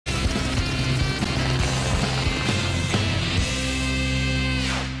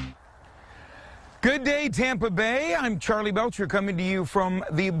Good day, Tampa Bay. I'm Charlie Belcher coming to you from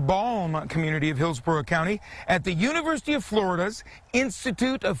the Balm community of Hillsborough County at the University of Florida's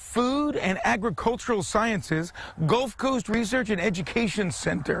Institute of Food and Agricultural Sciences Gulf Coast Research and Education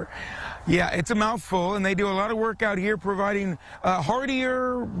Center. Yeah, it's a mouthful, and they do a lot of work out here providing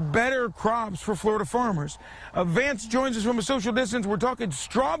hardier, better crops for Florida farmers. Vance joins us from a social distance. We're talking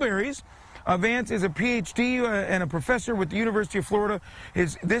strawberries. Vance is a PhD and a professor with the University of Florida.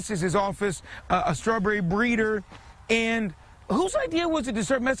 This is his office, a strawberry breeder. And whose idea was it to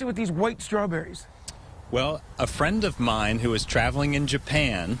start messing with these white strawberries? Well, a friend of mine who was traveling in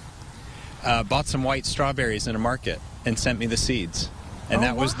Japan bought some white strawberries in a market and sent me the seeds. And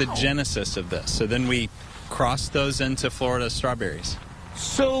that was the genesis of this. So then we crossed those into Florida strawberries.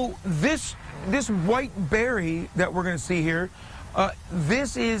 So this white berry that we're going to see here,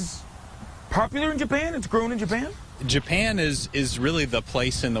 this is popular in Japan? It's grown in Japan? Japan is really the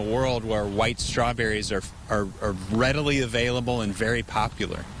place in the world where white strawberries are readily available and very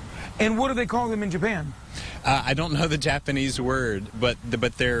popular. And what do they call them in Japan? I don't know the Japanese word, but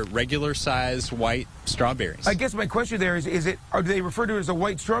they're regular size white strawberries. I guess my question there is do they refer to it as a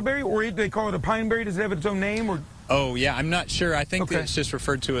white strawberry, or do they call it a pineberry? Does it have its own name? Or? Oh, yeah, I'm not sure. I think that it's just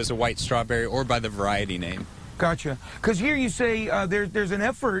referred to as a white strawberry or by the variety name. Gotcha. Because here you say there's an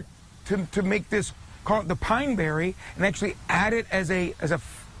effort to make this, call it the pineberry, and actually add it as a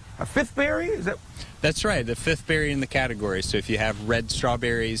fifth berry? Is that? That's right, the fifth berry in the category. So if you have red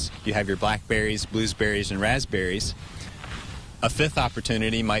strawberries, you have your blackberries, blueberries, and raspberries. A fifth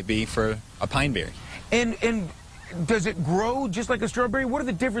opportunity might be for a pineberry. And does it grow just like a strawberry? What are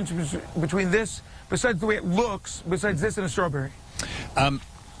the differences between this, besides the way it looks, besides this and a strawberry?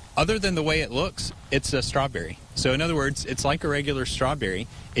 Other than the way it looks, it's a strawberry. So in other words, it's like a regular strawberry.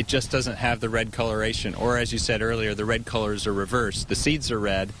 It just doesn't have the red coloration. Or as you said earlier, the red colors are reversed. The seeds are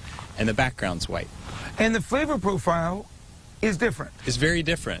red and the background's white. And the flavor profile is different. It's very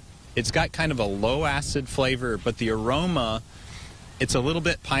different. It's got kind of a low acid flavor, but the aroma, it's a little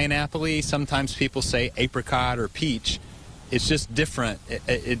bit pineapple-y. Sometimes people say apricot or peach. It's just different.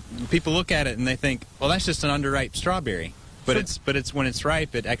 People look at it and they think, well, that's just an underripe strawberry. But it's when it's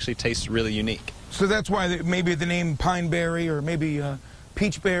ripe, it actually tastes really unique. So that's why maybe the name pineberry or maybe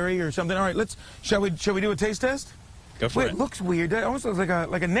peachberry or something. All right, shall we do a taste test? Go for it. It looks weird. It almost looks like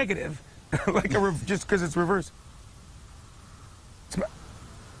a negative, just because it's reversed.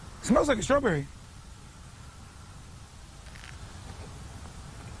 Smells like a strawberry.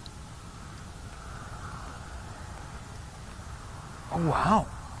 Oh wow,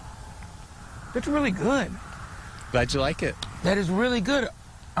 that's really good. Glad you like it. That is really good.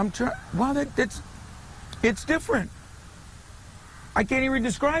 I'm trying. Wow, it's different. I can't even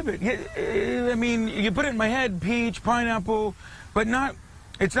describe it. I mean, you put it in my head: peach, pineapple, but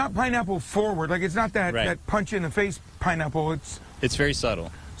it's not pineapple forward. Like it's not that punch in the face pineapple. It's very subtle.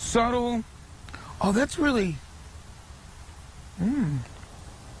 Subtle. Oh, that's really.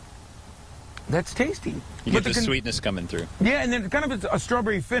 That's tasty. You get the sweetness coming through. Yeah, and then kind of a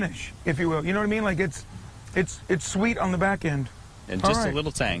strawberry finish, if you will. You know what I mean? Like it's sweet on the back end. And just a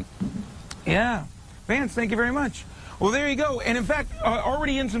little tang. Yeah. Vance, thank you very much. Well, there you go. And in fact,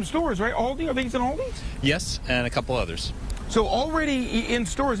 already in some stores, right? Aldi? Are these in Aldi? Yes, and a couple others. So already in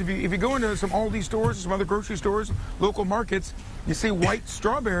stores, if you go into some Aldi stores, some other grocery stores, local markets, you see white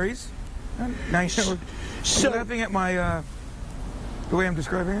strawberries. Nice. So, I'm laughing at my the way I'm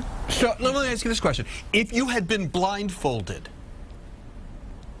describing it. So let me ask you this question. If you had been blindfolded,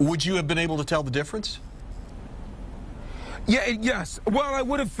 would you have been able to tell the difference? Yeah, yes. Well, I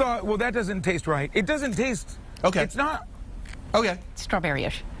would have thought, well, that doesn't taste right. It doesn't taste... Okay. It's not... Okay.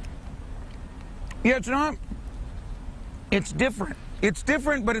 Strawberry-ish. Yeah, it's not... It's different. It's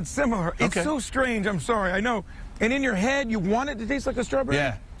different, but it's similar. It's so strange, I'm sorry, I know. And in your head, you want it to taste like a strawberry.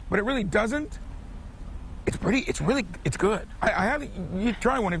 Yeah. But it really doesn't. It's good. You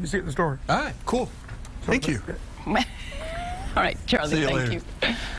try one if you see it in the store. All right, cool. Thank you. All right, Charlie, See you thank later. you.